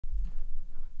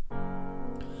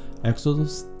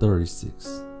Exodus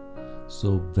 36.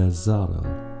 So Bezalel,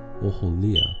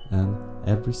 Oholiab, and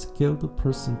every skilled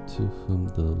person to whom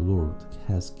the Lord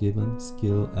has given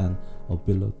skill and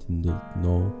ability to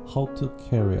know how to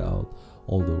carry out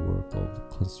all the work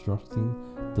of constructing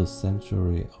the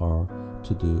sanctuary are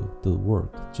to do the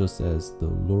work just as the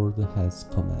Lord has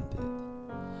commanded.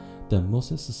 Then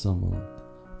Moses summoned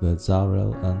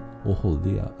Bezalel and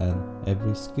Oholiab and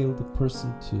every skilled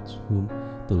person to whom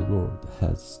the Lord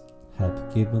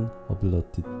had given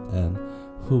ability and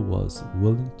who was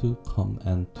willing to come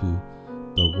and do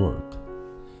the work.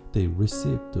 They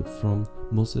received from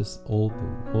Moses all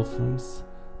the offerings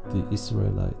the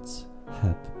Israelites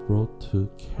had brought to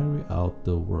carry out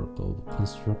the work of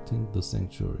constructing the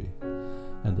sanctuary,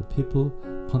 and the people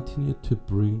continued to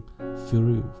bring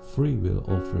free will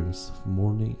offerings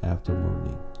morning after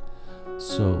morning.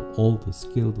 So all the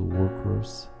skilled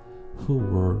workers who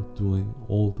were doing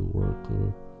all the work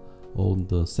on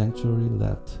the sanctuary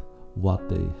left what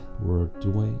they were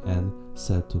doing and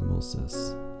said to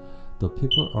Moses, "The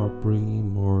people are bringing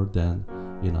more than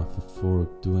enough for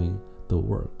doing the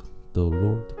work the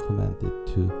Lord commanded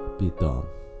to be done."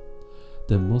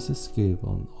 Then Moses gave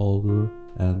an order,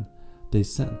 and they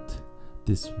sent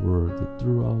this word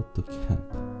throughout the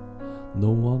camp: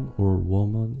 "No one or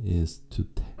woman is to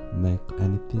make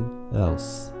anything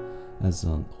else as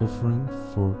an offering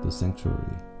for the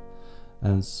sanctuary."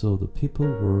 And so the people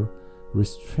were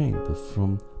restrained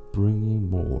from bringing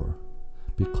more,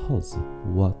 because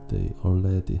what they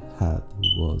already had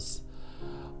was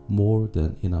more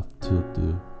than enough to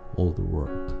do all the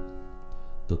work.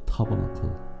 The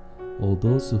tabernacle. All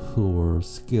those who were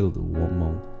skilled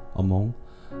among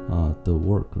the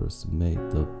workers made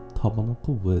the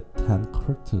tabernacle with 10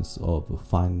 curtains of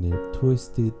finely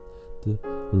twisted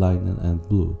linen and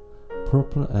blue,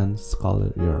 purple and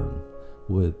scarlet yarn,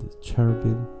 with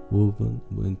cherubim woven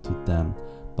into them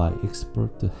by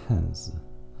expert hands.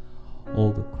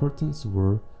 All the curtains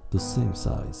were the same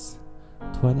size,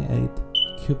 28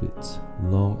 cubits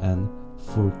long and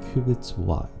 4 cubits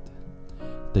wide.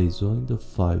 They joined the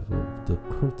 5 of the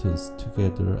curtains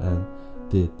together and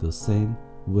did the same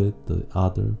with the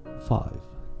other 5.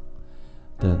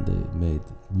 Then they made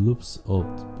loops of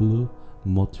blue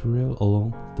material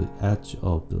along the edge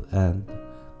of the end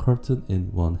curtain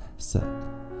in one set,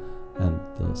 and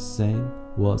the same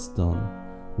was done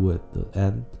with the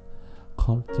end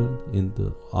curtain in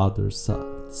the other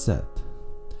set.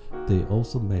 They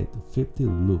also made 50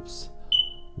 loops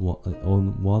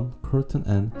on one curtain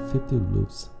and 50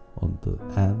 loops on the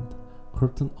end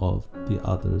curtain of the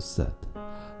other set,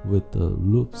 with the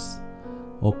loops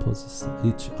opposite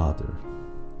each other.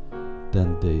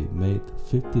 Then they made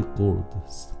 50 gold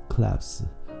clasps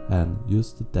and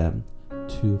used them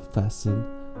to fasten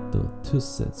the 2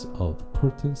 sets of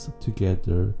curtains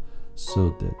together so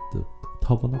that the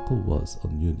tabernacle was a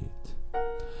unit.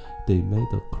 They made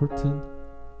the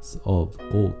curtains of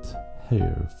gold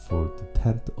hair for the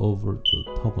tent over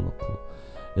the tabernacle,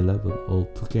 11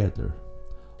 altogether.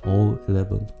 All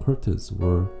 11 curtains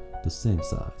were the same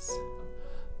size,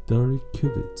 30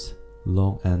 cubits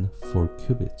long and 4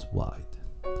 cubits wide.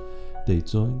 They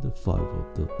joined the 5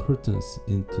 of the curtains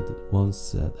into one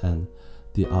set and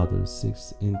the other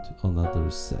 6 into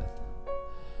another set.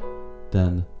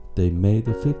 Then they made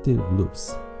 50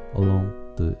 loops along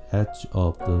the edge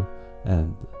of the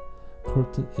end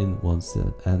curtain in one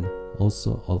set, and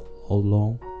also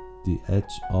along the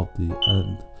edge of the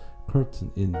end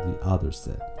curtain in the other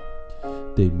set.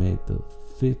 They made the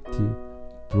 50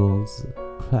 bronze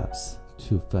clasps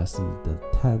to fasten the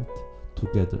tent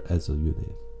together as a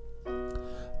unit.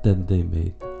 Then they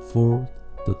made for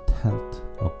the tent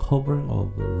a covering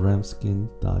of ram skin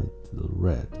dyed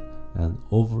red, and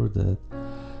over that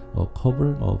a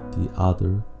covering of the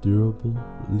other durable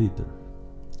leather.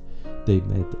 They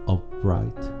made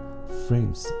upright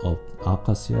frames of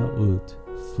acacia wood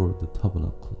for the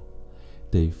tabernacle.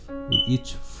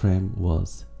 Each frame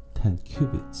was 10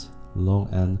 cubits long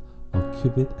and a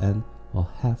cubit and a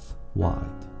half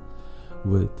wide,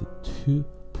 with 2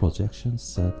 projections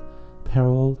set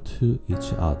parallel to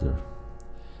each other.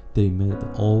 They made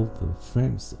all the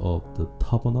frames of the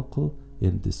tabernacle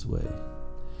in this way.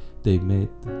 They made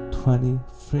 20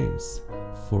 frames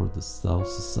for the south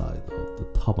side of the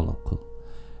tabernacle,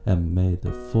 and made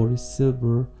 40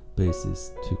 silver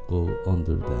bases to go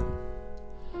under them.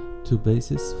 2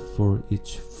 bases for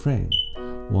each frame,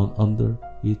 one under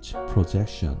each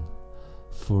projection.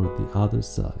 For the other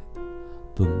side,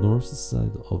 the north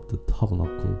side of the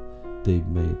tabernacle, they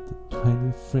made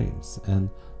 20 frames and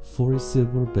 40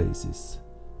 silver bases,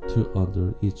 2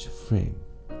 under each frame.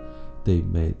 They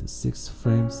made 6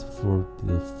 frames for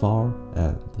the far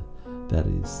end, that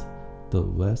is, the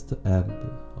west end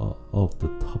of the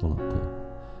tabernacle,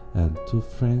 and 2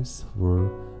 frames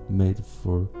were made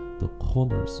for the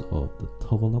corners of the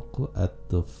tabernacle at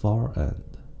the far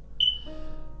end.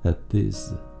 At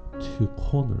these 2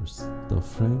 corners, the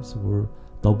frames were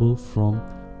double from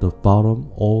the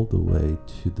bottom all the way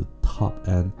to the top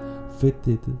and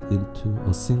fitted into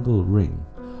a single ring.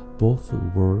 Both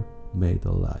were made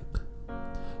alike.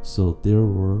 So there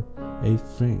were 8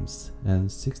 frames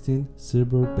and 16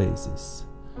 silver bases,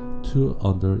 2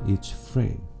 under each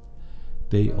frame.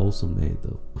 They also made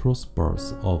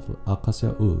crossbars of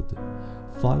acacia wood,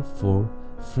 5 for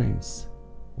frames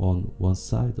on one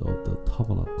side of the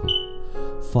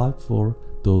tabernacle, 5 for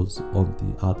those on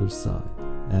the other side,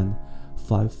 and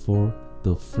 5 for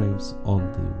the frames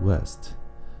on the west,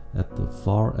 at the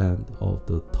far end of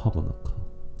the tabernacle.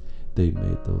 They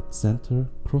made the center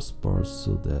crossbars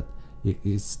so that it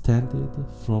extended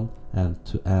from end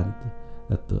to end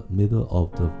at the middle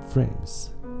of the frames.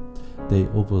 They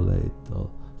overlaid the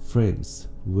frames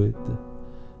with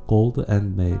gold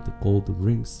and made gold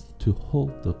rings to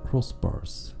hold the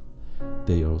crossbars.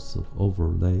 They also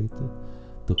overlaid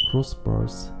the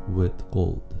crossbars with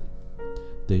gold.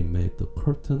 They made the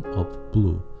curtain of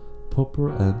blue,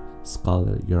 purple, and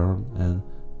scarlet yarn and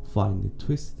finely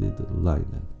twisted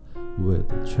linen, with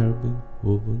cherubim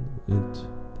woven into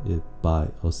it by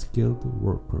a skilled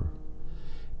worker.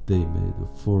 They made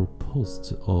 4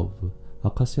 posts of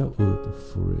acacia wood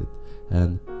for it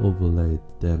and overlaid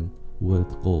them with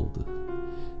gold.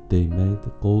 They made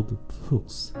gold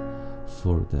hooks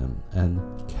for them and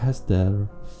cast there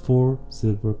 4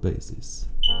 silver bases.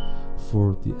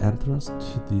 For the entrance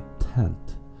to the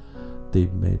tent, they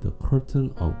made a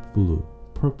curtain of blue,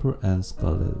 purple, and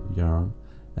scarlet yarn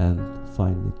and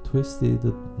finely twisted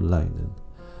linen,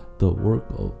 the work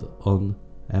of the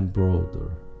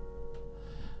embroiderer.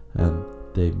 And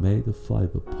they made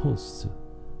 5 posts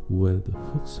with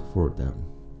hooks for them.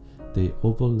 They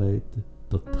overlaid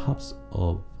the tops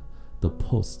of the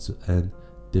posts and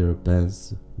their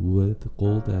bands with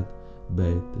gold and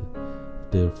made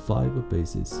their 5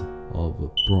 bases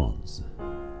of bronze.